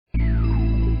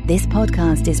This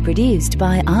podcast is produced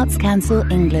by Arts Council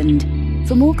England.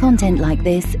 For more content like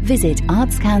this, visit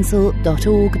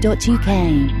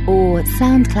artscouncil.org.uk or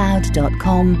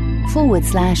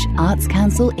soundcloud.com/Arts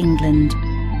Council England.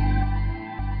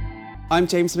 I'm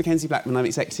James Mackenzie Blackman. I'm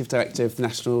Executive Director of the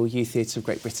National Youth Theatre of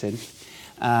Great Britain.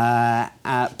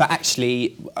 But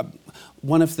actually,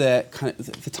 one of the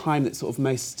time that sort of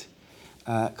most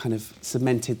kind of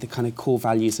cemented the kind of core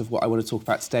values of what I want to talk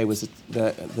about today was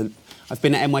I've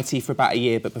been at NYT for about a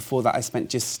year, but before that I spent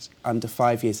just under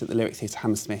 5 years at the Lyric Theatre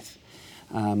Hammersmith,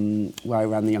 where I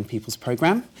ran the Young People's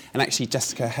Programme. And actually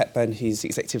Jessica Hepburn, who's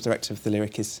Executive Director of the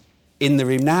Lyric, is in the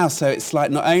room now. So it's like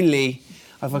not only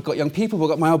have I got young people, but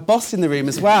I've got my old boss in the room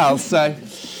as well. So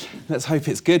let's hope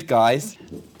it's good, guys.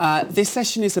 This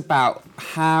session is about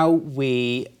how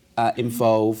we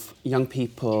involve young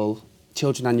people,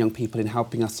 children and young people, in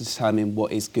helping us to determine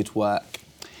what is good work.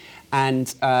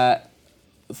 And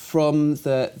from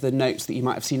the notes that you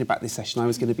might have seen about this session, I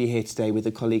was going to be here today with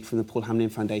a colleague from the Paul Hamlin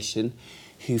Foundation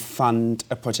who fund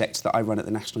a project that I run at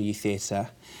the National Youth Theatre,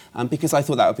 because I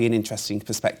thought that would be an interesting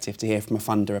perspective to hear from a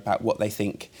funder about what they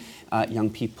think young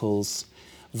people's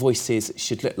voices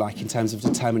should look like in terms of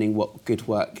determining what good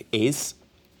work is.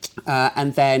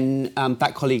 And then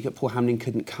that colleague at Paul Hamlin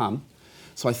couldn't come.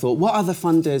 So I thought, what other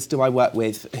funders do I work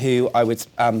with who I would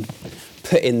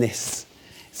put in this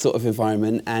sort of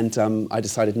environment? And I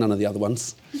decided none of the other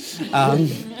ones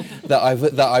that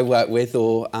I work with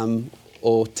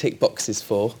or tick boxes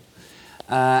for.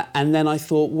 And then I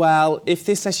thought, well, if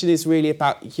this session is really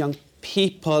about young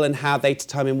people and how they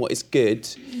determine what is good,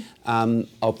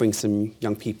 I'll bring some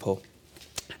young people.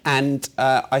 And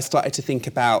I started to think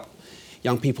about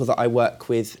young people that I work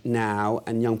with now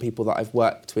and young people that I've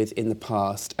worked with in the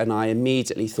past, and I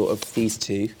immediately thought of these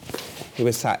two who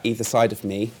are sat either side of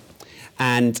me.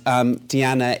 And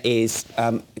Deanna is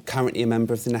currently a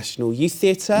member of the National Youth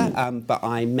Theatre, but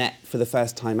I met for the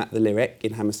first time at the Lyric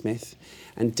in Hammersmith.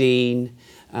 And Dean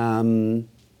I've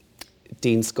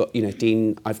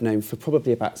known for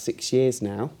probably about 6 years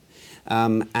now.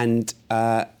 And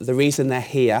the reason they're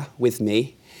here with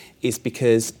me is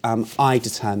because I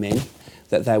determine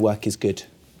that their work is good.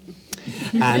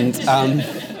 And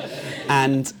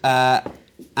I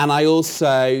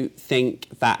also think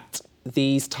that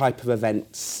these type of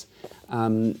events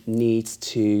need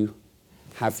to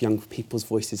have young people's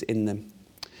voices in them.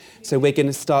 So we're going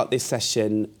to start this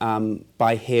session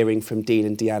by hearing from Dean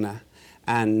and Deanna,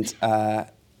 and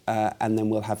then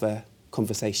we'll have a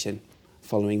conversation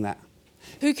following that.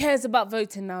 Who cares about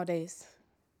voting nowadays?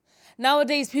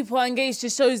 Nowadays, people are engaged to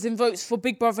shows and votes for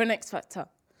Big Brother and X Factor.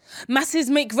 Masses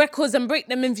make records and break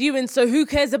them in viewing, so who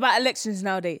cares about elections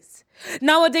nowadays?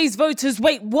 Nowadays, voters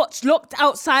wait, watch, locked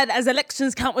outside as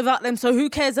elections count without them, so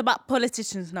who cares about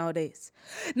politicians nowadays?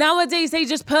 Nowadays, they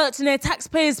just perch and their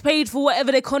taxpayers paid for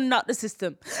whatever they conned out the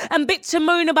system. And bitch and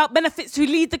moan about benefits who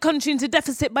lead the country into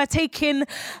deficit by taking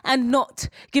and not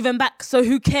giving back, so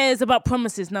who cares about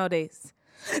promises nowadays?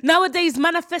 Nowadays,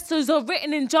 manifestos are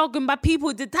written in jargon by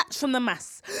people detached from the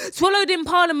mass, swallowed in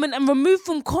parliament and removed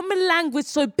from common language,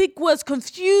 so big words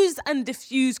confuse and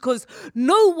diffuse, because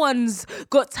no one's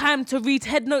got time to read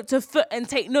head note to foot and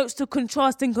take notes to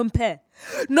contrast and compare.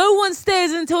 No one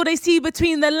stares until they see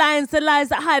between the lines the lies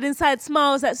that hide inside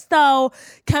smiles that style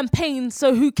campaigns,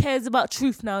 so who cares about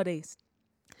truth nowadays?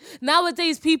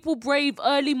 Nowadays, people brave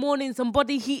early mornings and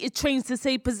body-heated trains to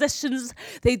save possessions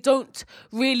they don't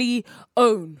really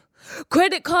own.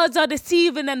 Credit cards are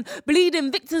deceiving and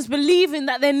bleeding victims believing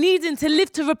that they're needing to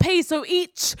live to repay, so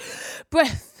each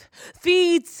breath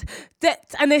feeds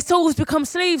debt and their souls become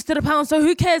slaves to the pound, so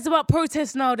who cares about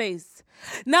protests nowadays?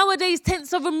 Nowadays,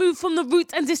 tents are removed from the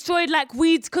root and destroyed like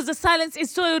weeds because the silence is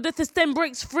soiled if the stem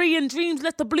breaks free and dreams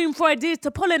left to bloom for ideas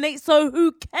to pollinate, so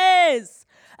who cares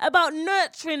about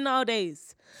nurturing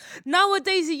nowadays?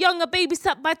 Nowadays, the young are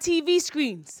babysat by TV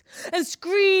screens, and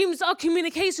screams are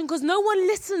communication because no one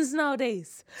listens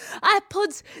nowadays.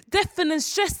 iPods deafen and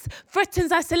stress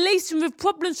threatens isolation with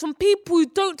problems from people who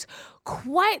don't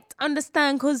quite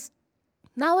understand, because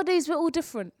nowadays we're all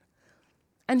different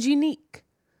and unique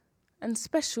and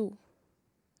special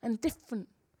and different.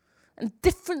 And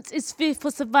difference is fear for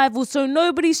survival, so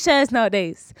nobody shares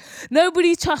nowadays.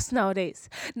 Nobody trusts nowadays.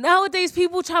 Nowadays,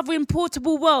 people travel in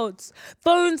portable worlds.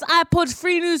 Phones, iPods,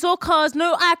 free news or cars,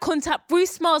 no eye contact, brief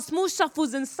smiles, small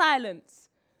shuffles and silence.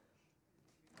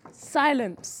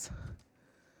 Silence.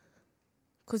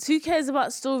 Because who cares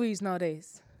about stories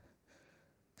nowadays?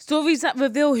 Stories that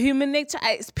reveal human nature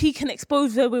at its peak and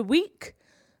expose where we're weak,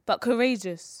 but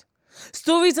courageous.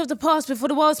 Stories of the past before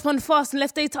the world spun fast and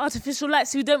left day to artificial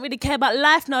lights who don't really care about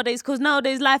life nowadays, because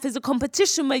nowadays life is a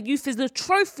competition where youth is a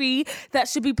trophy that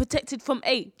should be protected from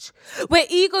age. Where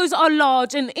egos are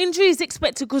large and injury is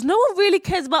expected because no one really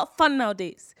cares about fun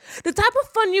nowadays. The type of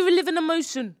fun you relive in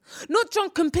emotion, not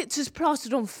drunken pictures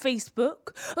plastered on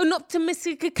Facebook, an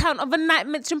optimistic account of a night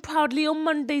mentioned proudly on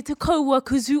Monday to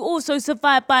co-workers who also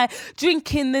survive by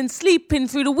drinking then sleeping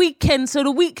through the weekend so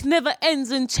the week never ends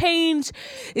and change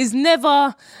is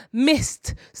never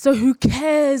missed. So who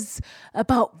cares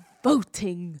about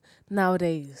voting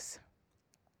nowadays?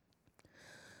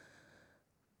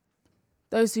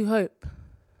 Those who hope.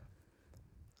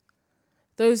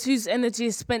 Those whose energy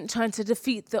is spent trying to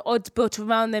defeat the odds built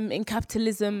around them in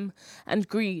capitalism and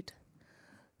greed.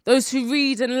 Those who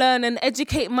read and learn and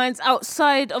educate minds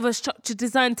outside of a structure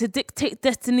designed to dictate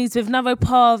destinies with narrow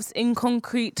paths in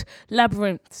concrete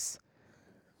labyrinths.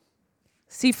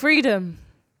 See, freedom.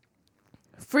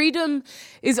 Freedom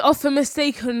is often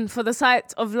mistaken for the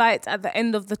sight of light at the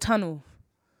end of the tunnel.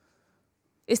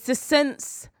 It's the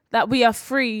sense that we are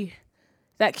free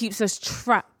that keeps us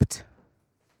trapped.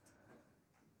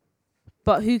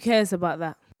 But who cares about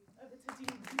that?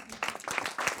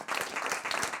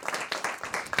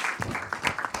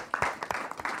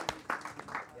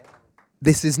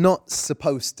 This is not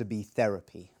supposed to be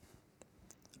therapy.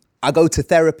 I go to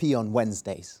therapy on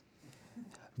Wednesdays.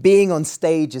 Being on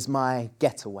stage is my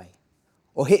getaway,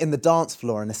 or hitting the dance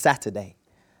floor on a Saturday.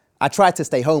 I try to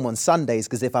stay home on Sundays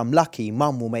because if I'm lucky,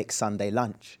 Mum will make Sunday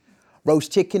lunch.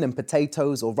 Roast chicken and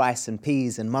potatoes or rice and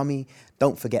peas, and Mummy,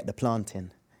 don't forget the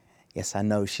plantain. Yes, I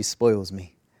know, she spoils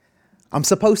me. I'm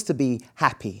supposed to be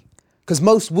happy, because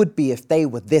most would be if they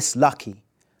were this lucky.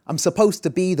 I'm supposed to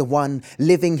be the one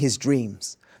living his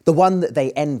dreams, the one that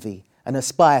they envy and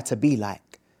aspire to be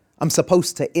like. I'm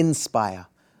supposed to inspire,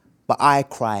 but I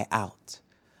cry out.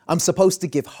 I'm supposed to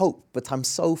give hope, but I'm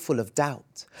so full of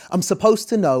doubt. I'm supposed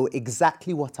to know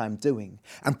exactly what I'm doing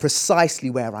and precisely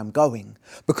where I'm going,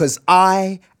 because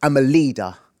I am a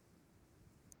leader,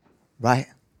 right?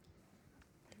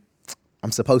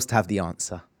 I'm supposed to have the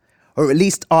answer, or at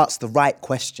least ask the right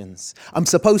questions. I'm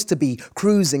supposed to be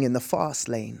cruising in the fast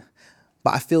lane,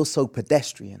 but I feel so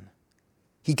pedestrian.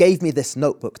 He gave me this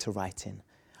notebook to write in.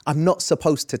 I'm not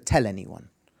supposed to tell anyone,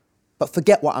 but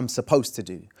forget what I'm supposed to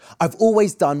do. I've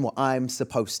always done what I'm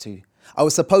supposed to. I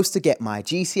was supposed to get my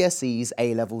GCSEs,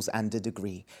 A-levels and a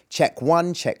degree. Check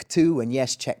 1, check 2, and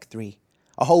yes, check 3.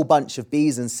 A whole bunch of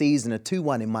B's and C's and a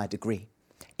 2-1 in my degree.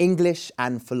 English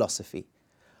and philosophy.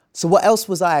 So what else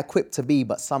was I equipped to be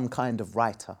but some kind of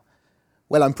writer?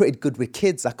 Well, I'm pretty good with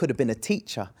kids. I could have been a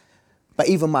teacher. But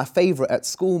even my favourite at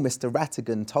school, Mr.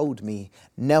 Rattigan, told me,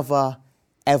 never,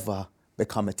 ever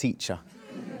become a teacher.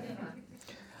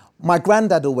 My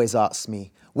granddad always asks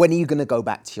me, when are you going to go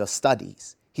back to your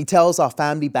studies? He tells our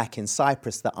family back in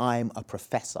Cyprus that I'm a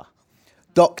professor.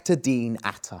 Dr. Dean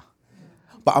Atta.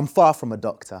 But I'm far from a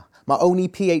doctor. My only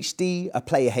PhD, a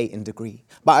player-hating degree.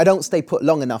 But I don't stay put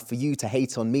long enough for you to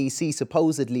hate on me. See,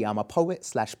 supposedly I'm a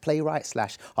poet / playwright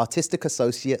 / artistic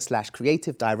associate /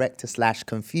 creative director /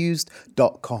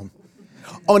 confused.com.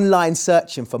 Online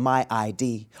searching for my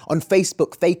ID. On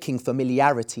Facebook faking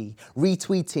familiarity.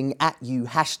 Retweeting at you,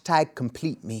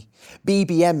 #complete me.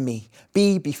 BBM me,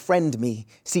 befriend me.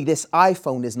 See, this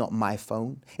iPhone is not my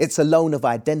phone. It's a loan of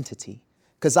identity.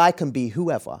 'Cause I can be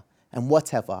whoever and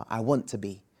whatever I want to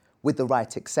be, with the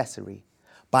right accessory,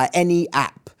 by any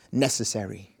app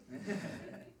necessary.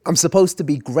 I'm supposed to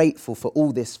be grateful for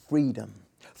all this freedom,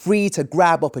 free to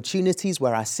grab opportunities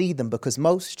where I see them, because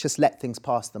most just let things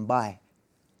pass them by.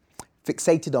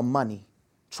 Fixated on money,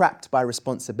 trapped by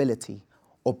responsibility,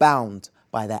 or bound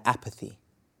by their apathy.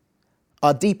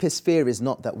 Our deepest fear is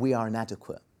not that we are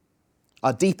inadequate.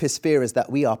 Our deepest fear is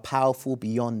that we are powerful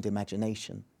beyond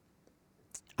imagination.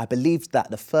 I believed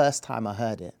that the first time I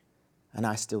heard it, and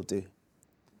I still do.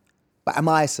 But am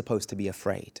I supposed to be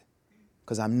afraid?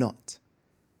 Because I'm not.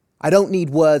 I don't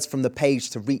need words from the page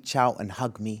to reach out and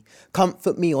hug me,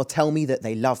 comfort me or tell me that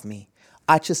they love me.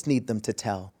 I just need them to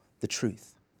tell the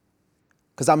truth.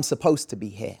 Because I'm supposed to be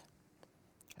here.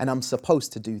 And I'm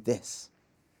supposed to do this.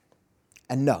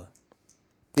 And no,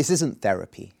 this isn't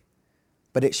therapy,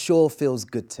 but it sure feels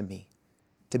good to me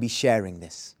to be sharing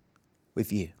this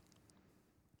with you.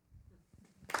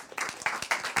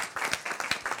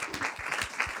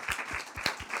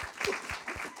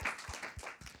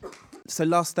 So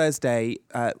last Thursday,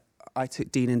 I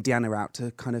took Dean and Deanna out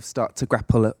to kind of start to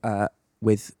grapple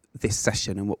with this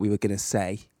session and what we were going to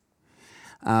say.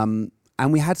 And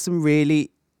we had some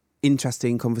really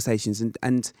interesting conversations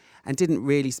and didn't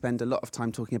really spend a lot of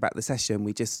time talking about the session.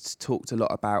 We just talked a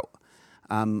lot about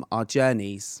our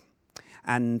journeys.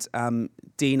 And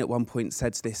Dean at one point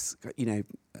said this,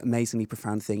 amazingly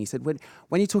profound thing. He said, when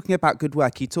you're talking about good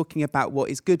work, are you talking about what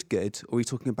is good, or are you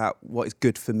talking about what is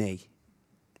good for me?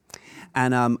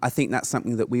 And I think that's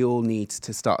something that we all need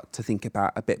to start to think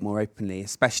about a bit more openly,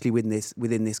 especially within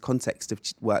this context of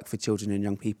work for children and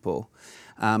young people.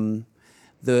 The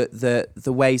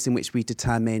ways in which we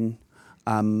determine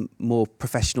more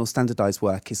professional standardised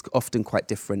work is often quite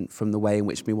different from the way in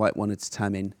which we might want to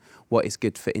determine what is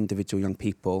good for individual young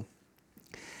people.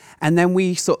 And then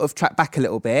we sort of tracked back a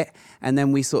little bit, and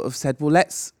then we sort of said, well,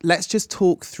 let's just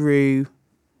talk through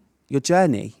your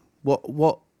journey.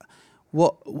 What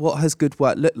has good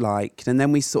work looked like? And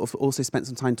then we sort of also spent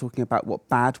some time talking about what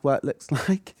bad work looks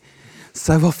like.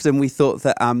 So often we thought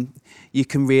that you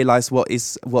can realise what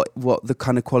the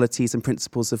kind of qualities and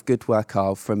principles of good work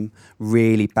are from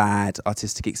really bad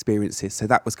artistic experiences. So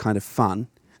that was kind of fun.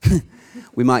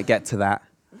 We might get to that.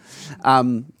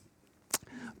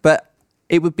 But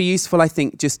it would be useful, I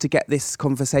think, just to get this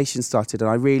conversation started. And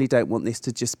I really don't want this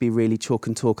to just be really chalk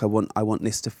and talk. I want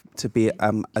this to be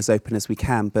as open as we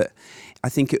can. But I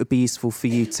think it would be useful for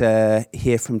you to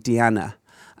hear from Deanna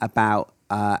about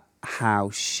how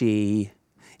she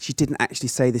didn't actually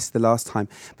say this the last time,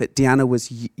 but Deanna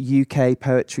was UK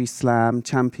Poetry Slam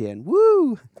champion.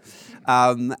 Woo!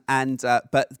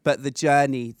 But the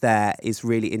journey there is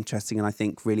really interesting, and I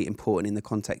think really important in the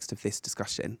context of this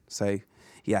discussion. So,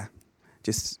 yeah,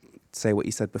 just say what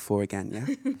you said before again, yeah?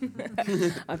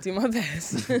 I'll do my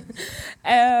best.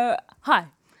 Hi.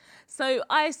 So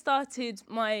I started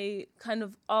my kind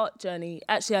of art journey.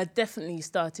 Actually, I definitely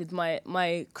started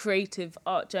my creative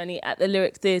art journey at the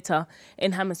Lyric Theatre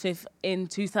in Hammersmith in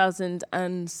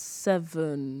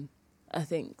 2007, I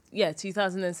think. Yeah,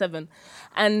 2007.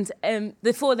 And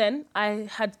before then, I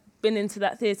had been into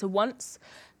that theatre once.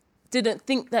 Didn't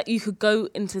think that you could go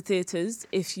into theatres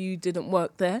if you didn't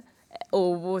work there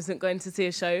or wasn't going to see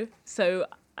a show. So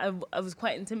I was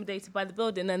quite intimidated by the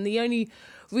building, and the only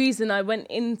reason I went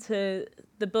into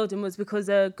the building was because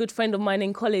a good friend of mine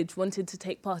in college wanted to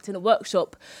take part in a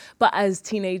workshop, but as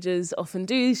teenagers often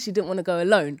do, she didn't want to go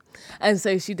alone, and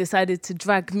so she decided to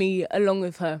drag me along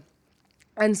with her.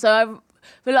 And so I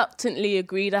reluctantly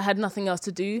agreed. I had nothing else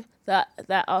to do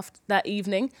that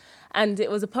evening, and it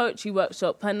was a poetry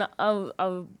workshop, and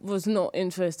I was not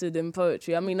interested in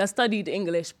poetry. I mean, I studied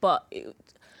English, but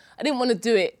I didn't want to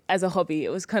do it as a hobby. It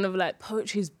was kind of like,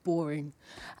 poetry is boring.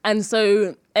 And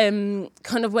so kind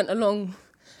of went along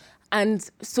and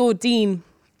saw Dean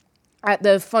at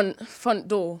the front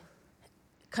door,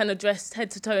 kind of dressed head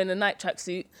to toe in a night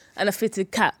tracksuit and a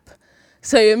fitted cap.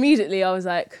 So immediately I was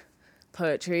like,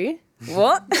 poetry?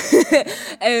 What?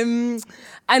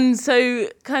 And so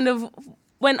kind of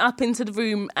went up into the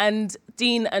room, and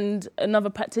Dean and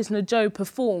another practitioner, Joe,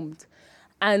 performed.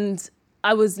 And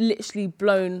I was literally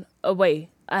blown away.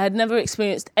 I had never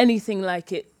experienced anything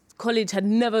like it. College had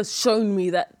never shown me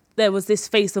that there was this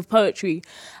face of poetry.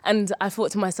 And I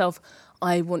thought to myself,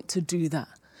 I want to do that.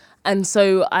 And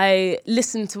so I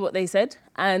listened to what they said.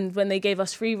 And when they gave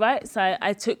us free rights,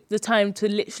 I took the time to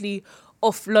literally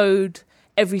offload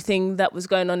everything that was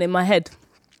going on in my head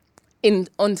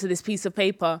onto this piece of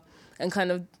paper and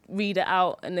kind of read it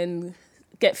out and then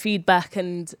get feedback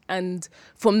and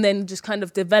from then just kind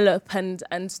of develop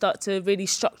and start to really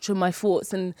structure my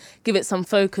thoughts and give it some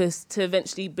focus to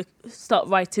eventually start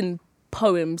writing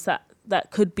poems that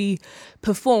could be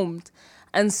performed.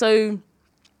 And so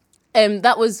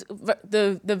that was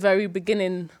the very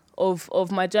beginning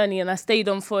of my journey, and I stayed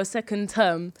on for a second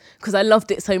term because I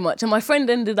loved it so much. And my friend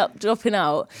ended up dropping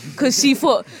out because she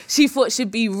thought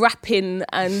she'd be rapping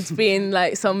and being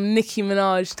like some Nicki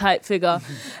Minaj type figure.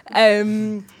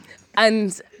 And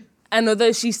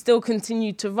although she still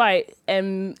continued to write,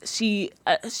 she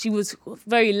was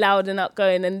very loud and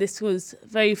outgoing, and this was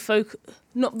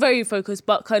not very focused,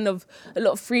 but kind of a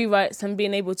lot of free writes and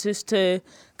being able to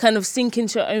kind of sink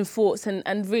into your own thoughts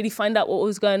and really find out what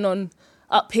was going on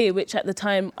up here, which at the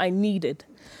time I needed.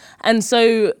 And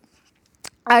so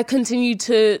I continued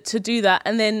to do that.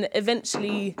 And then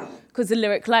eventually, because the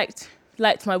Lyric liked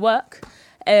my work,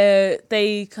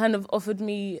 they kind of offered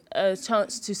me a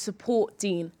chance to support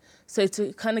Dean. So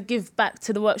to kind of give back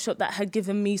to the workshop that had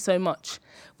given me so much,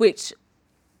 which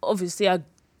obviously I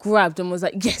grabbed and was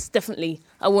like, yes, definitely,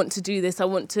 I want to do this. I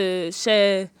want to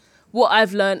share what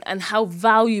I've learned and how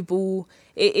valuable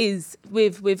it is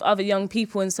with other young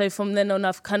people. And so from then on,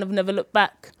 I've kind of never looked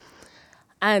back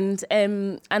and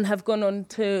have gone on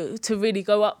to really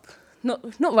go up,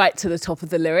 not right to the top of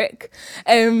the Lyric,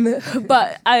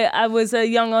 but I was a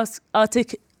young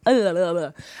artistic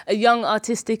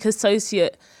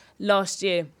associate last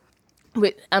year.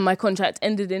 And my contract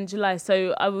ended in July.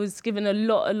 So I was given a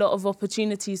lot of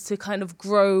opportunities to kind of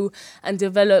grow and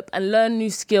develop and learn new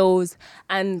skills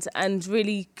and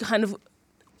really kind of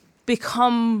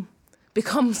become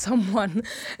someone.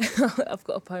 I've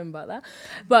got a poem about that.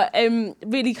 But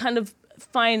really kind of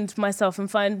find myself and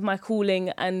find my calling,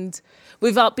 and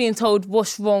without being told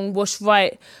what's wrong, what's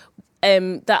right,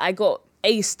 that I got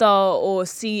A star or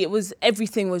C,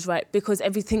 everything was right, because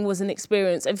everything was an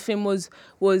experience. Everything was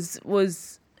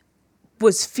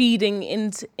feeding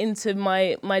into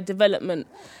my development,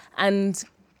 and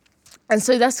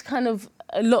so that's kind of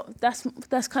a lot.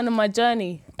 That's kind of my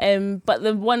journey. But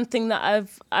the one thing that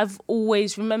I've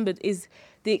always remembered is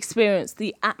the experience,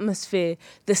 the atmosphere,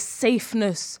 the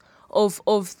safeness of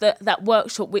that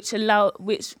workshop, which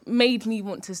made me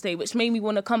want to stay, which made me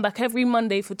want to come back every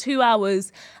Monday for 2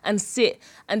 hours and sit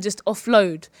and just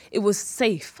offload. It was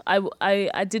safe.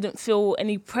 I didn't feel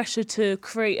any pressure to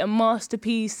create a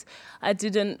masterpiece. I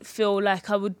didn't feel like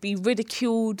I would be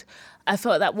ridiculed. I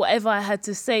felt that whatever I had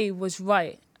to say was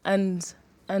right, and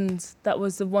that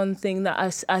was the one thing that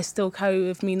I still carry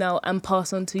with me now and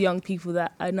pass on to young people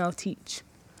that I now teach.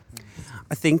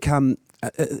 I think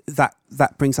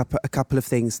that brings up a couple of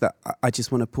things that I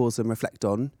just want to pause and reflect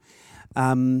on.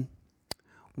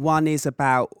 One is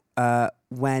about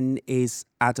when is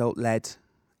adult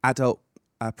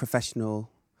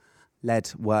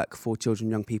professional-led work for children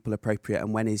and young people appropriate,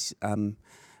 and when is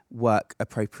work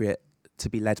appropriate to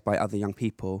be led by other young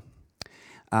people.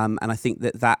 And I think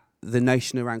that the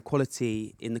notion around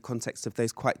quality in the context of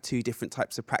those quite two different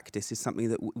types of practice is something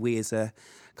that we as a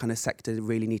kind of sector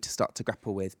really need to start to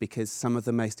grapple with, because some of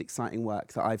the most exciting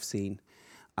work that I've seen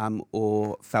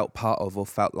or felt part of or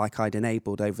felt like I'd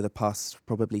enabled over the past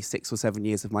probably 6 or 7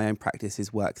 years of my own practice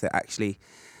is work that actually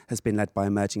has been led by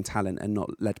emerging talent and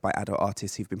not led by adult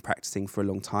artists who've been practicing for a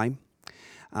long time.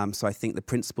 So I think the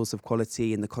principles of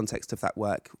quality in the context of that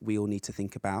work we all need to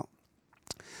think about.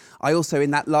 I also, in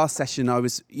that last session, I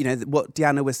was, what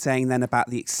Deanna was saying then about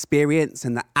the experience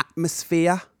and the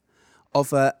atmosphere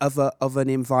of an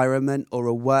environment or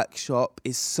a workshop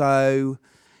is so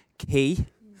key.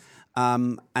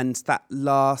 And that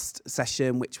last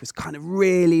session, which was kind of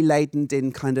really laden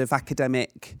in kind of the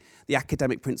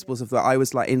academic principles of that, I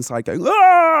was like inside going,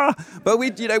 ah! But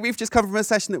we've just come from a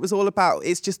session that was all about,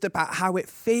 it's just about how it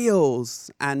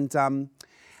feels.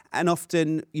 And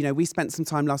often, we spent some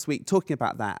time last week talking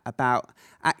about that, about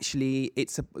actually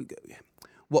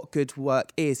what good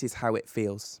work is how it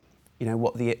feels.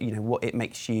 What it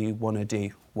makes you want to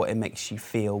do, what it makes you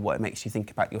feel, what it makes you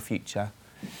think about your future.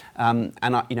 And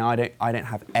I don't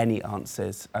have any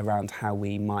answers around how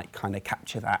we might kind of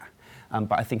capture that.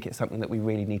 But I think it's something that we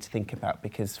really need to think about,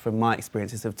 because from my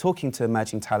experiences of talking to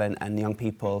emerging talent and young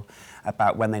people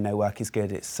about when they know work is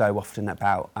good, it's so often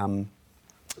about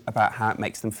how it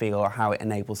makes them feel or how it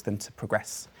enables them to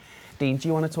progress. Dean, do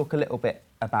you want to talk a little bit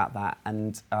about that,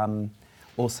 and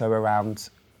also around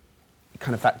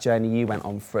kind of that journey you went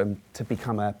on to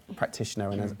become a practitioner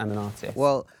and an artist?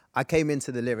 Well, I came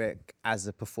into the lyric as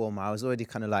a performer. I was already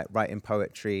kind of like writing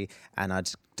poetry, and I'd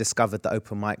discovered the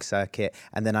open mic circuit,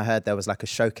 and then I heard there was like a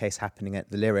showcase happening at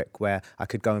the lyric where I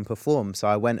could go and perform. So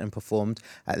I went and performed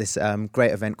at this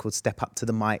great event called Step Up to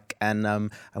the Mic, and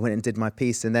I went and did my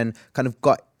piece, and then kind of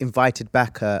got invited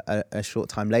back a short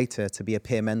time later to be a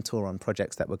peer mentor on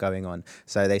projects that were going on.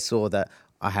 So they saw that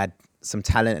I had some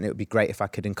talent, and it would be great if I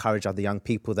could encourage other young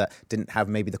people that didn't have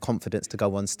maybe the confidence to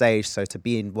go on stage. So to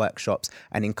be in workshops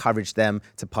and encourage them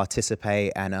to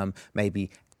participate and maybe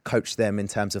coach them in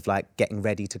terms of like getting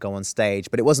ready to go on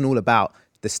stage. But it wasn't all about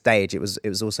the stage. It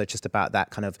was also just about that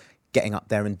kind of getting up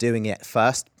there and doing it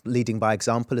first, leading by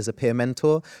example as a peer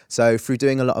mentor. So through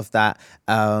doing a lot of that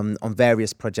on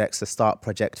various projects, the START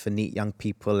project for Neat Young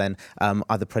People and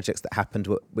other projects that happened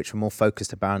which were more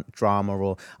focused about drama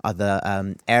or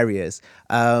other areas,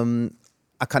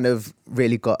 I kind of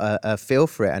really got a feel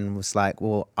for it and was like,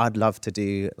 well, I'd love to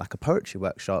do like a poetry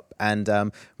workshop. And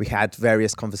we had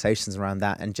various conversations around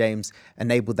that, and James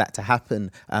enabled that to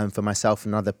happen for myself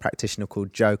and another practitioner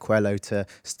called Joe Coelho to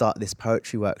start this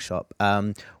poetry workshop,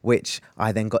 which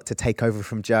I then got to take over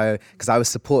from Joe because I was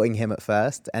supporting him at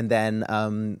first, and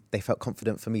then they felt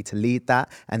confident for me to lead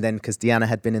that. And then because Deanna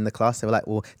had been in the class, they were like,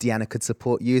 well, Deanna could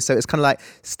support you. So it's kind of like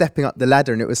stepping up the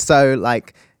ladder, and it was so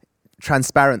like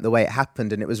transparent the way it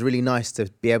happened, and it was really nice to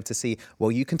be able to see,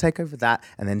 well, you can take over that,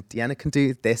 and then Deanna can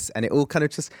do this, and it all kind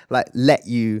of just like let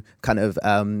you kind of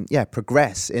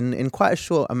progress in quite a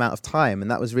short amount of time, and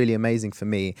that was really amazing for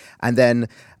me. And then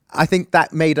I think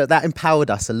that empowered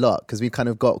us a lot, because we kind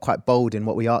of got quite bold in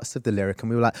what we asked of the lyric,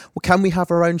 and we were like, well, can we have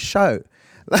our own show?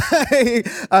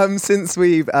 Since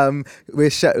we're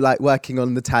working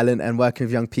on the talent and working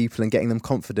with young people and getting them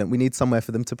confident, we need somewhere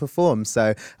for them to perform.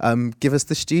 So give us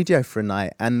the studio for a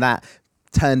night. And that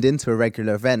turned into a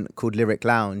regular event called Lyric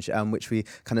Lounge, which we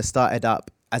kind of started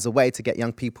up as a way to get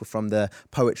young people from the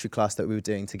poetry class that we were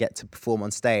doing to get to perform on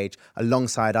stage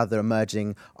alongside other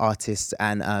emerging artists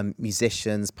and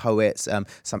musicians, poets,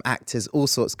 some actors, all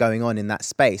sorts going on in that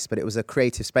space. But it was a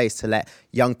creative space to let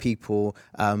young people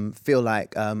feel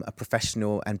like a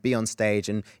professional and be on stage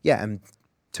and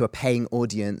to a paying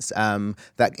audience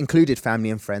that included family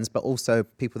and friends, but also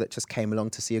people that just came along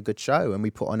to see a good show, and we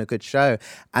put on a good show.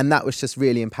 And that was just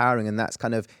really empowering, and that's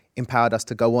kind of empowered us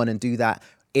to go on and do that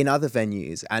in other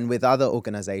venues and with other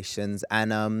organisations,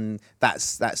 and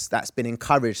that's been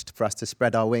encouraged for us to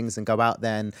spread our wings and go out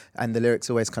there. And the Lyrics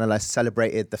always kind of like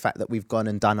celebrated the fact that we've gone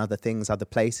and done other things, other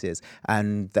places,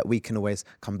 and that we can always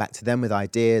come back to them with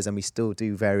ideas, and we still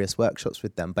do various workshops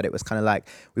with them. But it was kind of like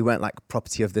we weren't like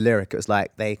property of the Lyric. It was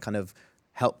like they kind of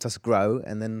helped us grow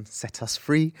and then set us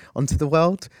free onto the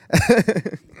world.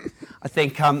 I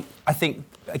think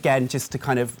again, just to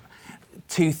kind of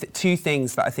two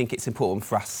things that I think it's important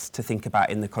for us to think about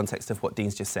in the context of what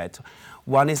Dean's just said.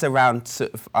 One is around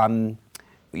sort of, when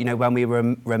we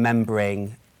were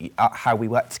remembering how we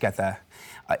worked together,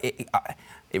 it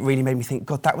really made me think,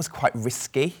 God, that was quite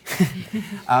risky.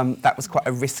 That was quite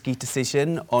a risky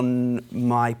decision on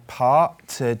my part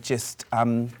to just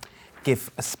give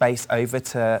a space over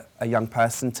to a young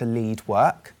person to lead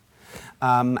work.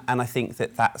 And I think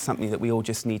that that's something that we all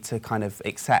just need to kind of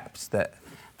accept, that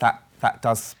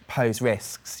does pose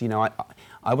risks.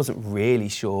 I wasn't really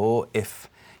sure if,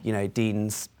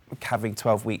 Dean's having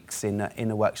 12 weeks in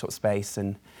a workshop space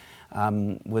and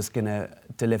was going to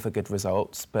deliver good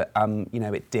results, but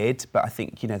it did. But I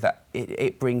think that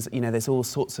it brings there's all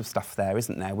sorts of stuff there,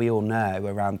 isn't there? We all know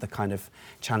around the kind of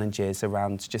challenges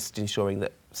around just ensuring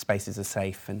that spaces are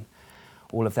safe and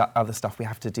all of that other stuff we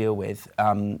have to deal with.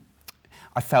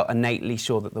 I felt innately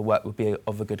sure that the work would be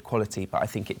of a good quality, but I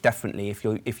think it definitely,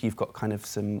 if you've got kind of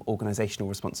some organisational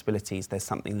responsibilities, there's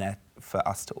something there for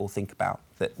us to all think about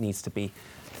that needs to be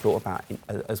thought about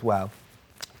as well.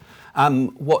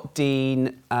 What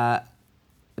Dean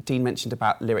mentioned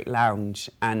about Lyric Lounge,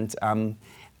 and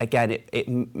again, it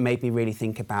made me really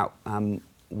think about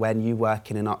when you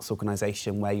work in an arts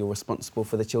organisation where you're responsible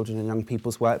for the children and young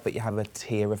people's work, but you have a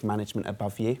tier of management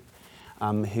above you,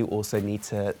 who also need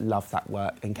to love that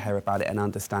work and care about it and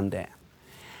understand it.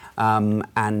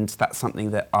 And that's something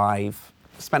that I've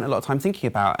spent a lot of time thinking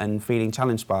about and feeling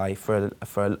challenged by for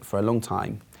a long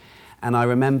time. And I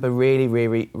remember really,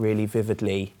 really, really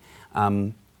vividly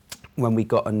when we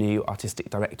got a new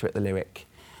artistic director at the Lyric,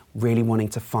 really wanting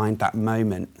to find that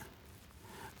moment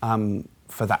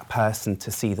for that person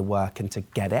to see the work and to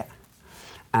get it.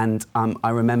 And I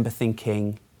remember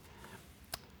thinking,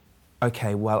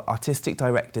 okay, well, artistic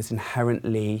directors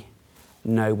inherently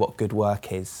know what good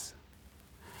work is.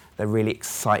 They're really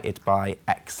excited by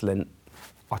excellent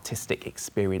artistic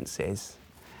experiences.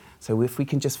 So if we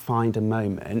can just find a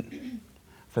moment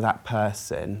for that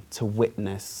person to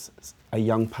witness a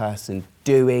young person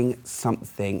doing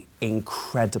something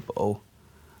incredible,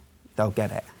 they'll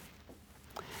get it.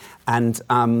 And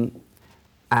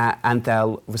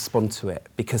they'll respond to it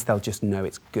because they'll just know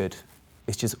it's good.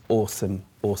 It's just awesome,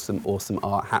 awesome, awesome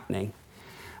art happening.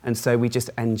 And so we just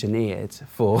engineered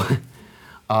for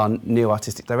our new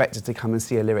artistic director to come and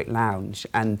see a Lyric Lounge.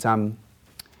 And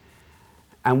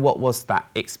what was that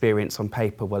experience on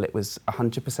paper? Well, it was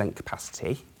 100%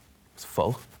 capacity. It was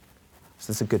full.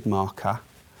 So that's a good marker.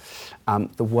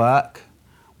 The work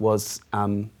was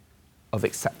of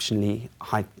exceptionally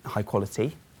high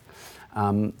quality.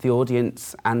 The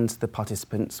audience and the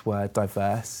participants were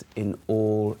diverse in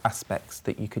all aspects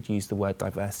that you could use the word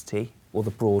diversity, or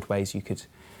the broad ways you could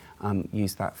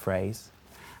use that phrase.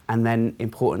 And then,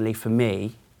 importantly for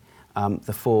me,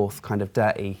 the fourth kind of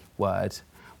dirty word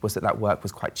was that work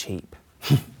was quite cheap.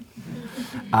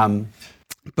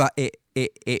 But it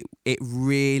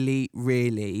really,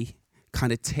 really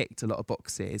kind of ticked a lot of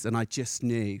boxes, and I just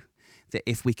knew that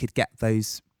if we could get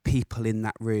those people in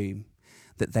that room,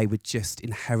 that they would just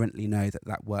inherently know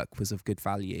that work was of good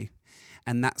value.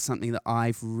 And that's something that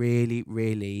I've really,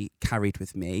 really carried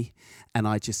with me. And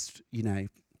I just, that's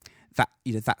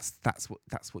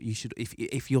what you should,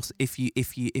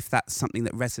 if that's something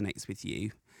that resonates with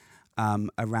you,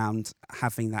 around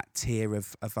having that tier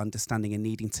of understanding and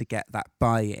needing to get that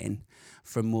buy-in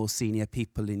from more senior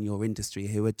people in your industry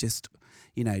who are just,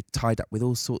 tied up with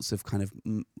all sorts of kind of,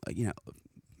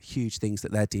 huge things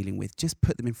that they're dealing with. Just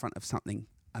put them in front of something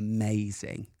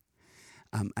amazing,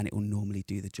 and it will normally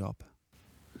do the job.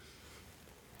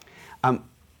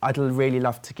 I'd really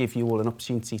love to give you all an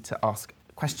opportunity to ask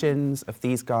questions of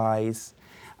these guys.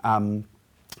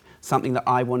 Something that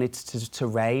I wanted to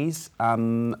raise,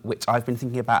 which I've been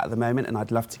thinking about at the moment, and I'd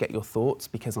love to get your thoughts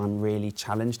because I'm really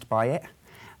challenged by it,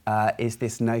 is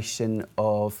this notion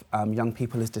of young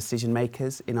people as decision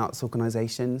makers in arts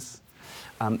organisations.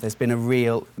 There's been a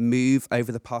real move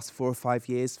over the past 4 or 5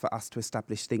 years for us to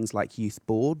establish things like youth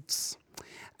boards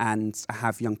and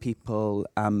have young people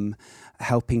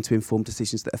helping to inform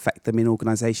decisions that affect them in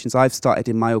organisations. I've started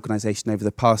in my organisation over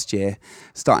the past year,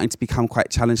 starting to become quite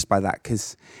challenged by that,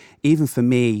 because even for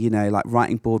me, like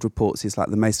writing board reports is like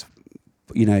the most,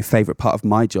 favourite part of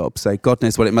my job. So God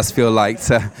knows what it must feel like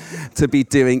to be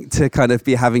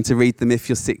having to read them if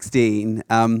you're 16.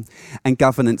 And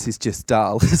governance is just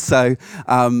dull. So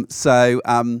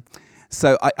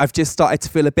I've just started to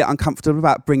feel a bit uncomfortable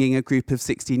about bringing a group of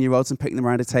 16-year-olds and putting them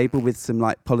around a table with some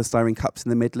like polystyrene cups in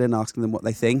the middle and asking them what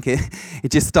they think.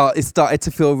 It started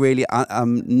to feel really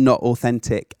not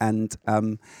authentic, and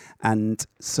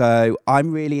so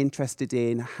I'm really interested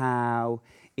in how,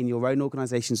 in your own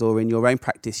organisations or in your own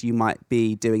practice, you might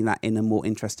be doing that in a more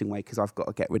interesting way, because I've got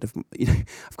to get rid of,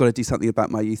 I've got to do something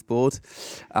about my youth board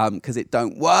because it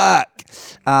don't work.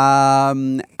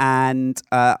 And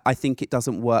I think it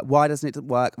doesn't work. Why doesn't it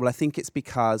work? Well, I think it's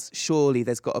because surely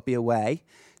there's got to be a way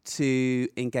to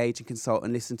engage and consult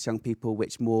and listen to young people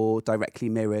which more directly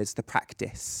mirrors the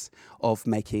practice of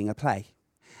making a play.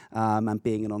 And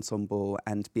being an ensemble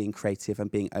and being creative and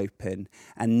being open,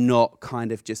 and not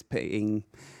kind of just putting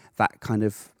that kind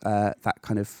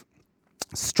of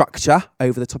structure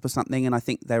over the top of something. And I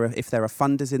think if there are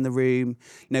funders in the room,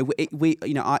 the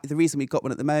reason we've got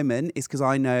one at the moment is because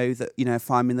I know that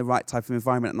if I'm in the right type of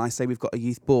environment and I say we've got a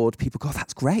youth board, people go, oh,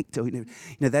 that's great. Or,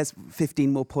 there's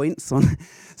 15 more points on.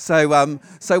 So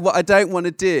what I don't want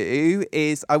to do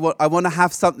is I want to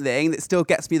have something that still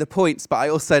gets me the points, but I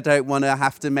also don't want to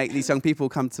have to make these young people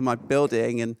come to my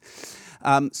building. And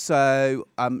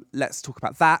let's talk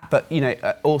about that. But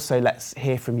also let's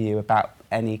hear from you about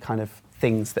any kind of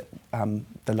things that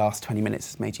the last 20 minutes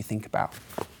has made you think about.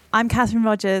 I'm Catherine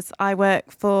Rogers. I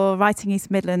work for Writing East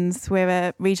Midlands. We're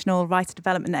a regional writer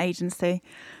development agency.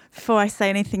 Before I say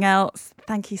anything else,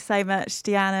 thank you so much,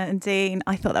 Deanna and Dean.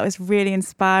 I thought that was really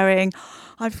inspiring.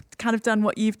 I've kind of done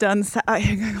what you've done, sat out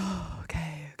here going, oh,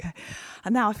 okay.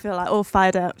 And now I feel like all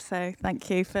fired up, so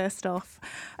thank you, first off.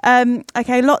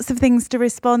 Okay, lots of things to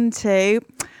respond to.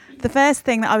 The first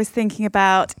thing that I was thinking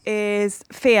about is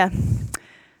fear.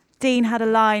 Dean had a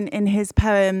line in his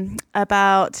poem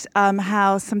about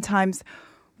how sometimes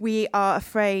we are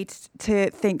afraid to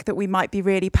think that we might be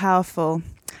really powerful.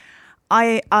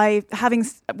 We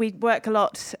work a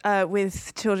lot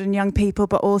with children and young people,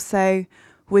 but also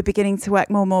we're beginning to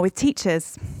work more and more with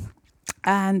teachers.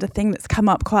 And a thing that's come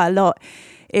up quite a lot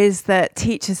is that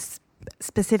teachers,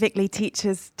 specifically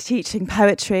teachers teaching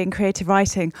poetry and creative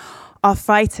writing, are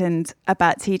frightened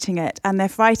about teaching it, and they're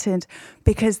frightened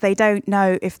because they don't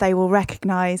know if they will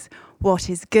recognise what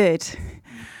is good.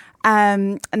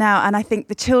 And I think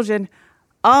the children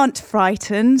aren't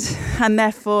frightened, and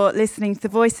therefore listening to the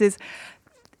voices,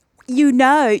 you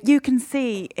can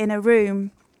see in a room,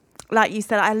 like you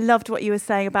said, I loved what you were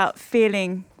saying about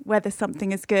feeling whether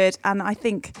something is good, and I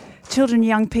think children and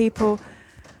young people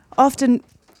often,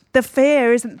 the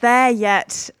fear isn't there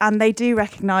yet, and they do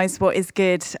recognise what is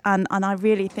good, and I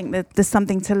really think that there's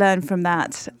something to learn from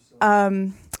that.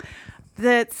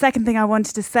 The second thing I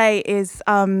wanted to say is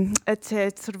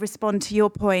to sort of respond to your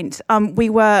point.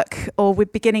 We're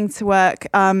beginning to work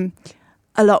a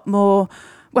lot more,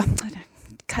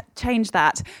 change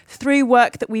that. Through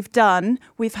work that we've done,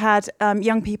 we've had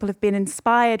young people have been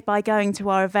inspired by going to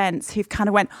our events who've kind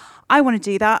of went, I want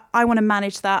to do that, I want to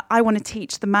manage that, I want to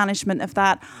teach the management of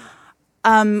that.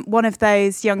 One of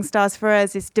those young stars for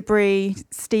us is Debris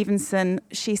Stevenson.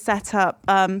 She set up,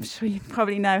 you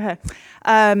probably know her,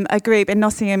 a group in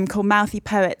Nottingham called Mouthy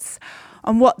Poets.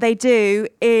 And what they do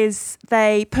is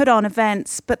they put on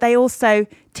events, but they also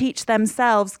teach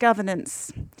themselves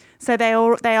governance. So they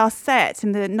are set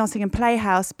in the Nottingham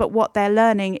Playhouse, but what they're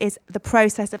learning is the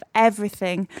process of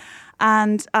everything.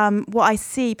 And what I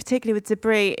see, particularly with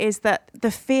Debris, is that the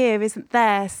fear isn't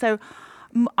there. So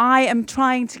I am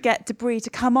trying to get Debris to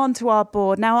come onto our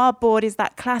board. Now, our board is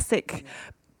that classic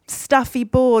stuffy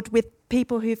board with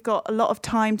people who've got a lot of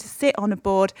time to sit on a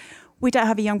board. We don't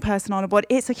have a young person on a board.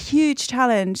 It's a huge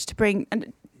challenge to bring,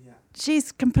 and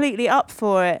she's completely up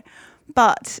for it.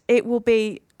 But it will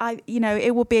be,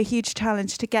 it will be a huge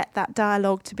challenge to get that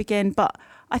dialogue to begin. But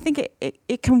I think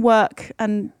it can work,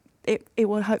 and it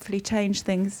will hopefully change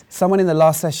things. Someone in the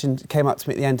last session came up to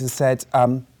me at the end and said,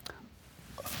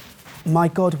 My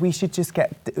God, we should just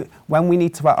when we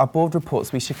need to write our board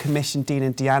reports, we should commission Dean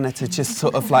and Deanna to just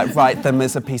sort of like write them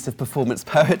as a piece of performance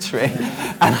poetry.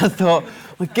 And I thought,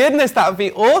 my goodness, that would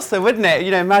be awesome, wouldn't it?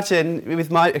 You know, imagine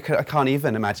I can't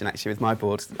even imagine actually with my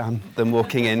board, them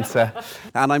walking into,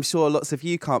 and I'm sure lots of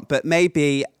you can't, but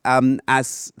maybe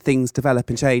as things develop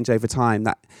and change over time,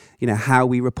 that, you know, how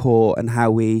we report and how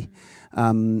we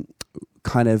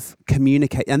kind of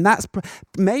communicate, and that's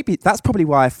probably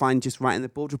why I find just writing the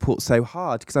board report so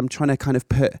hard, because I'm trying to kind of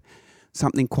put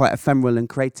something quite ephemeral and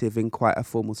creative in quite a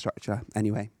formal structure.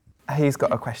 Anyway, who's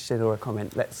got a question or a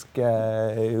comment? Let's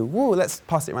go. Whoa, let's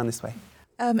pass it around this way.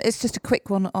 It's just a quick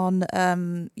one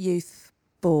on youth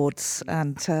boards,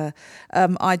 and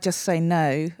I just say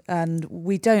no. And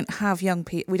we don't have young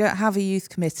people. We don't have a youth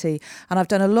committee. And I've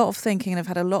done a lot of thinking, and I've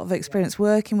had a lot of experience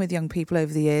working with young people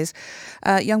over the years.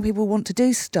 Young people want to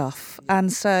do stuff,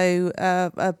 and so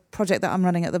a project that I'm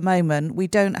running at the moment, we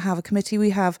don't have a committee.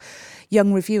 We have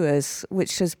young reviewers,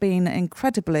 which has been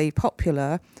incredibly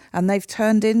popular, and they've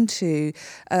turned into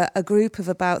a group of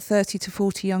about 30 to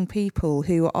 40 young people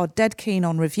who are dead keen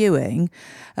on reviewing,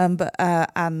 and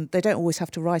they don't always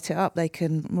have to write it up. They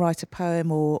can write a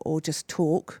poem or just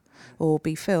talk or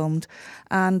be filmed,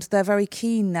 and they're very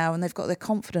keen now, and they've got their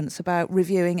confidence about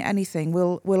reviewing anything.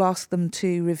 We'll ask them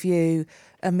to review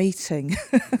a meeting,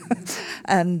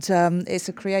 and it's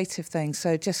a creative thing.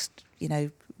 So just, you know,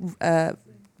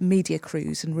 media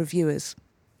crews and reviewers.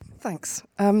 Thanks.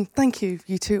 Thank you,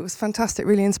 you two. It was fantastic,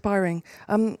 really inspiring.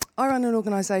 I run an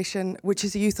organisation which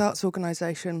is a youth arts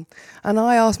organisation, and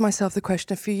I asked myself the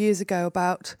question a few years ago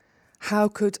about how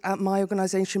could my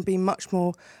organisation be much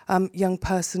more young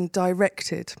person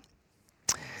directed.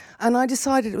 And I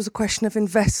decided it was a question of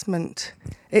investment.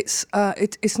 It's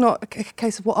not a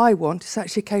case of what I want, it's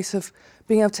actually a case of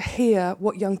being able to hear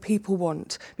what young people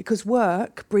want, because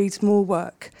work breeds more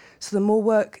work. So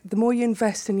the more you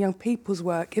invest in young people's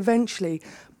work, eventually,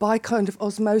 by kind of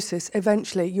osmosis,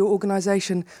 eventually your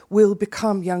organisation will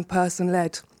become young person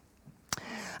led.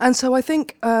 And so I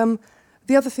think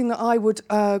the other thing that I would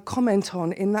comment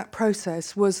on in that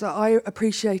process was that I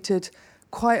appreciated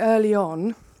quite early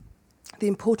on the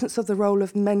importance of the role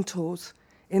of mentors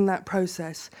in that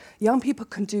process. Young people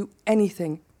can do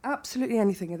anything, absolutely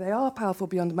anything. They are powerful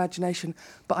beyond imagination,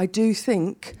 but I do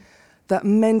think that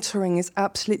mentoring is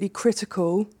absolutely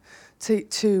critical to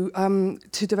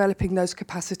developing those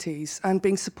capacities and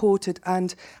being supported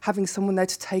and having someone there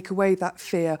to take away that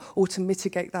fear or to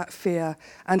mitigate that fear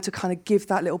and to kind of give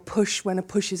that little push when a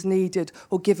push is needed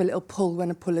or give a little pull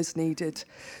when a pull is needed.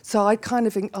 So I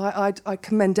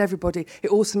commend everybody.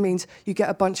 It also means you get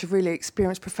a bunch of really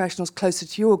experienced professionals closer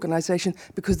to your organisation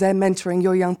because they're mentoring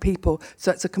your young people.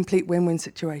 So it's a complete win-win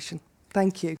situation.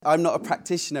 Thank you. I'm not a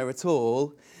practitioner at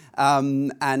all.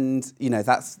 And you know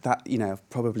I've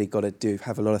probably got to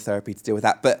have a lot of therapy to deal with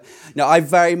that. But no, I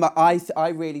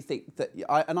really think that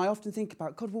I often think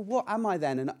about, God, well, what am I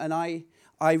then? And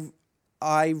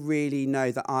I really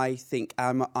know that I think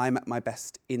I'm at my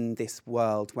best in this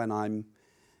world when I'm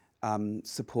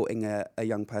supporting a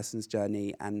young person's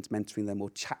journey and mentoring them or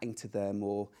chatting to them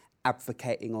or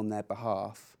advocating on their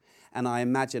behalf. And I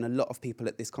imagine a lot of people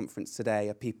at this conference today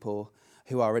are people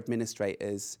who are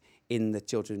administrators in the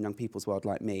children and young people's world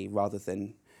like me, rather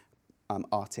than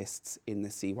artists in the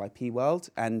CYP world.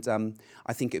 And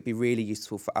I think it'd be really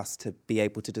useful for us to be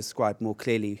able to describe more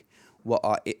clearly what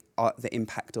the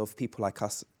impact of people like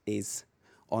us is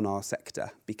on our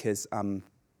sector, because I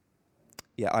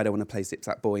don't want to play Zip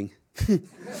Zap Boing.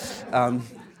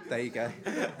 There you go.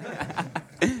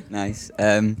 Nice.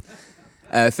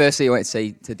 Firstly, I want to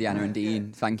say to Deanna and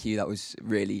Dean, thank you. That was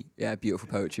really beautiful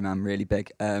poetry, man, really big.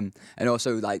 And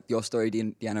also, like, your story,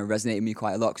 Deanna, resonated with me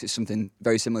quite a lot because it's something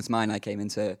very similar to mine. I'm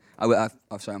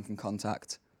from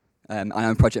Contact, and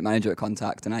I'm a project manager at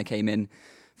Contact, and I came in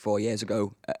 4 years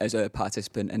ago as a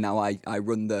participant, and now I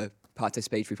run the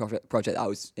participatory project I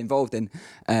was involved in.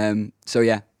 I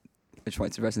just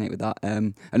wanted to resonate with that.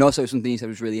 And also, something you said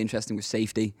was really interesting was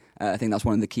safety. I think that's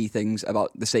one of the key things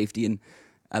about the safety and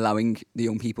allowing the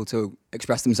young people to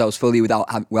express themselves fully without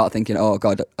thinking, oh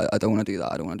God, I don't want to do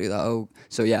that. I don't want to do that. Oh,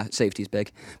 so yeah, safety is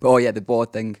big. But the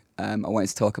board thing I wanted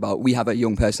to talk about. We have a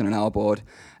young person on our board,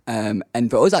 and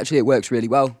for us actually it works really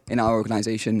well in our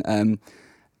organisation.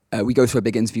 We go through a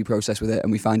big interview process with it,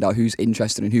 and we find out who's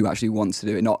interested and who actually wants to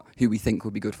do it, not who we think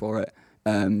would be good for it.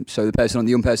 So the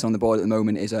young person on the board at the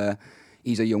moment he's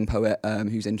a young poet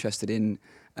who's interested in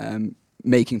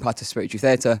making participatory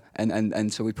theatre,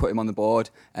 and so we put him on the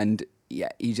board, and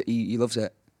he loves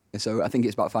it. So I think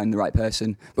it's about finding the right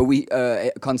person. But we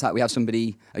at Contact, we have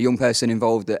somebody, a young person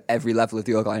involved at every level of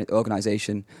the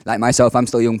organisation. Like myself, I'm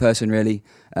still a young person really,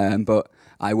 but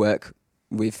I work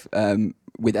with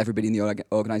everybody in the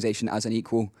organisation as an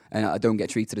equal, and I don't get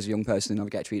treated as a young person. I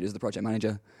get treated as the project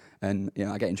manager, and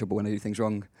I get in trouble when I do things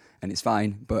wrong, and it's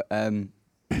fine. But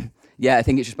yeah, I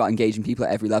think it's just about engaging people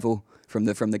at every level from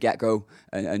the get-go,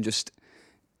 and just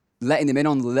letting them in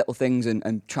on the little things,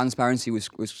 and transparency was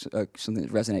something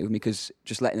that resonated with me, because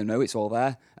just letting them know it's all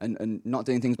there, and not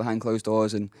doing things behind closed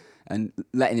doors, and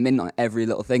letting them in on every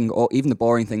little thing, or even the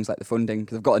boring things like the funding,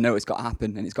 because I've got to know it's got to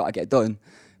happen and it's got to get done,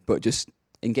 but just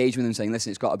engage with them, saying,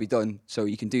 listen, it's got to be done, so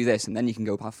you can do this, and then you can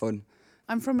go have fun.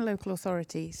 I'm from a local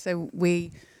authority, so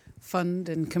we fund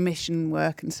and commission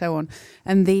work and so on.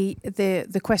 And the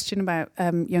question about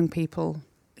young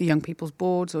people's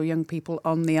boards, or young people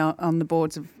on the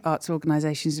boards of arts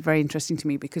organisations, is very interesting to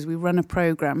me, because we run a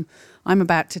programme. I'm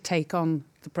about to take on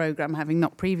the programme, having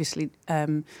not previously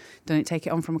done it, take it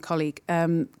on from a colleague,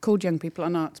 called Young People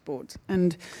on Arts Boards.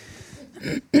 And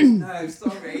no,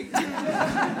 sorry.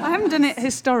 I haven't done it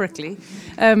historically,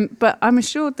 but I'm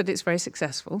assured that it's very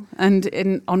successful,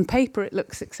 and on paper it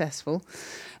looks successful.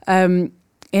 In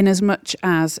as much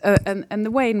as, and the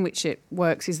way in which it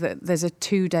works is that there's a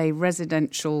 2-day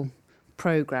residential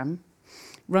programme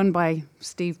run by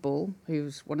Steve Ball,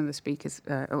 who's one of the speakers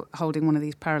holding one of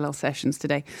these parallel sessions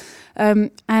today,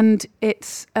 and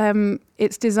it's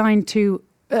designed to.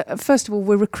 First of all,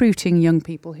 we're recruiting young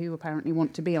people who apparently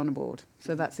want to be on a board,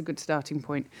 so that's a good starting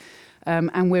point.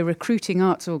 And we're recruiting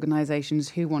arts organisations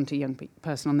who want a young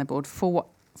person on their board for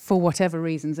whatever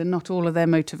reasons, and not all of their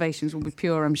motivations will be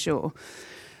pure, I'm sure.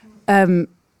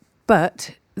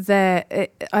 But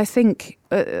I think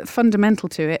fundamental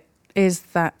to it is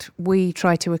that we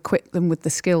try to equip them with the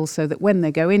skills, so that when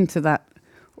they go into that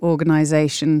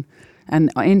organisation and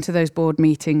into those board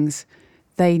meetings,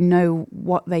 they know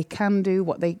what they can do,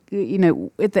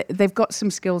 they've got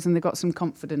some skills and they've got some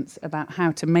confidence about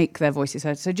how to make their voices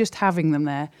heard. So just having them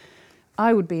there,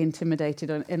 I would be intimidated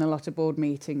in a lot of board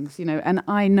meetings, and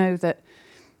I know that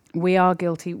we are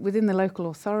guilty within the local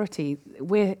authority.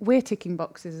 We're ticking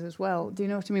boxes as well. Do you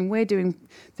know what I mean? We're doing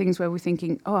things where we're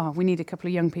thinking, we need a couple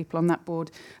of young people on that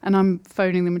board, and I'm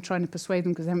phoning them and trying to persuade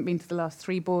them because they haven't been to the last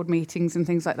 3 board meetings and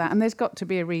things like that. And there's got to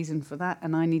be a reason for that,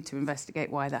 and I need to investigate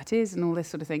why that is and all this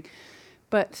sort of thing.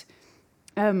 But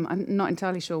I'm not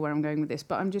entirely sure where I'm going with this,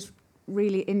 but I'm just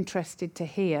really interested to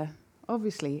hear,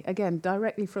 obviously, again,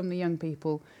 directly from the young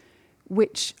people,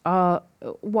 what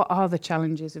are the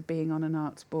challenges of being on an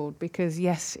arts board? Because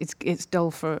yes, it's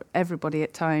dull for everybody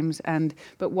at times,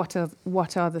 but what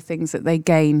are the things that they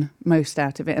gain most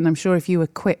out of it? And I'm sure if you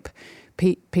equip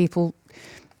people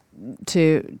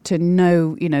to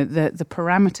know, the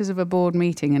parameters of a board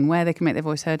meeting and where they can make their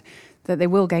voice heard, that they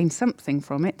will gain something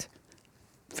from it.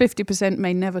 50%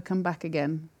 may never come back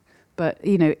again. But,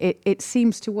 it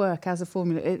seems to work as a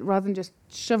formula, rather than just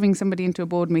shoving somebody into a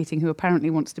board meeting who apparently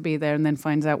wants to be there and then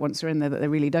finds out once they're in there that they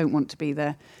really don't want to be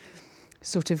there,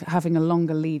 sort of having a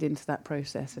longer lead into that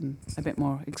process and a bit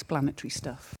more explanatory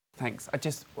stuff. Thanks.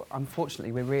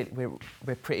 Unfortunately,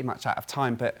 we're pretty much out of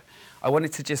time, but I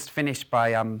wanted to just finish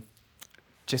by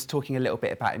just talking a little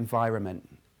bit about environment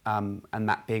and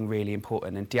that being really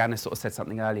important. And Deanna sort of said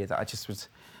something earlier that I just was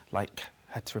like,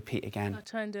 had to repeat again. I'll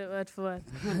try and do it word for word.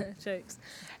 Jokes.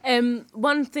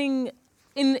 One thing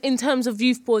in terms of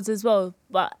youth boards as well,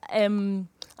 but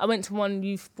I went to one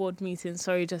youth board meeting,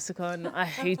 sorry Jessica, and I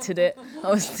hated it.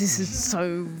 This is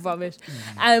so rubbish.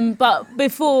 But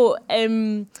before,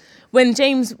 when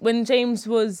James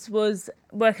was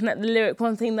working at the Lyric,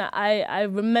 one thing that I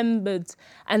remembered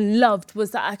and loved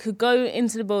was that I could go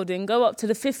into the building, go up to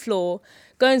the 5th floor,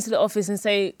 go into the office and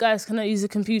say, guys, can I use a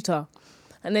computer?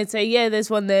 And they'd say, yeah, there's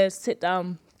one there, sit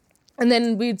down. And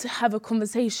then we'd have a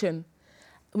conversation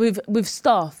with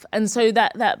staff. And so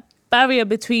that barrier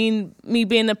between me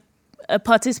being a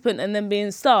participant and then being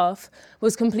staff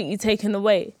was completely taken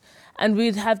away. And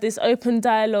we'd have this open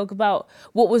dialogue about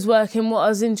what was working, what I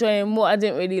was enjoying, what I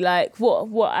didn't really like,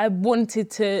 what I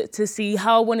wanted to see,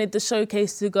 how I wanted the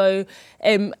showcase to go,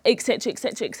 et cetera, et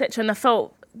cetera, et cetera. And I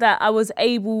felt that I was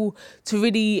able to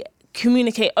really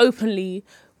communicate openly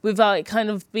without it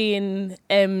kind of being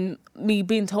me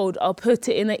being told, I'll put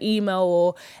it in an email,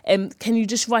 or can you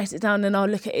just write it down and I'll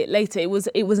look at it later. It was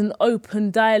an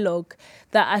open dialogue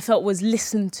that I felt was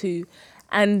listened to.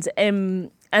 And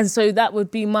so that would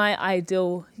be my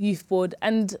ideal youth board.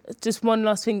 And just one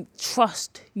last thing,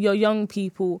 trust your young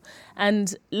people.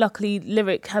 And luckily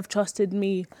Lyric have trusted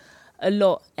me a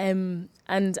lot. And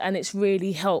it's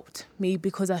really helped me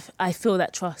because I feel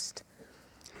that trust.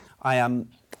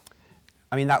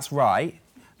 I mean, that's right.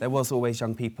 There was always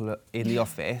young people in the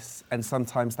office, and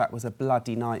sometimes that was a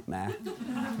bloody nightmare.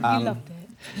 You loved it.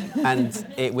 And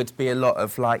it would be a lot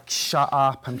of like, shut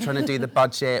up, I'm trying to do the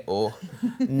budget, or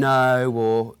no,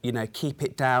 or, you know, keep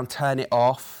it down, turn it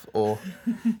off, or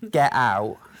get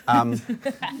out.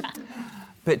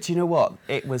 But do you know what?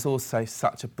 It was also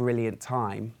such a brilliant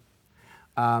time.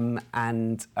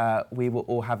 And we were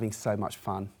all having so much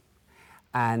fun.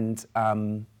 And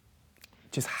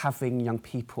just having young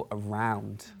people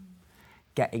around,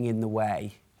 getting in the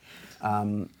way,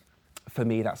 for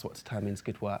me, that's what determines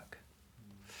good work.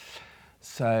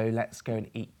 So let's go and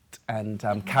eat and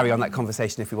carry on that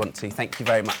conversation if we want to. Thank you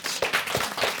very much.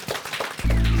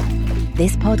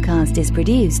 This podcast is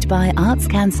produced by Arts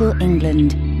Council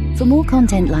England. For more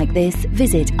content like this,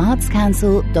 visit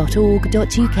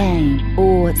artscouncil.org.uk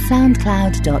or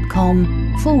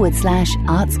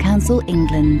soundcloud.com/Arts Council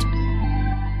England.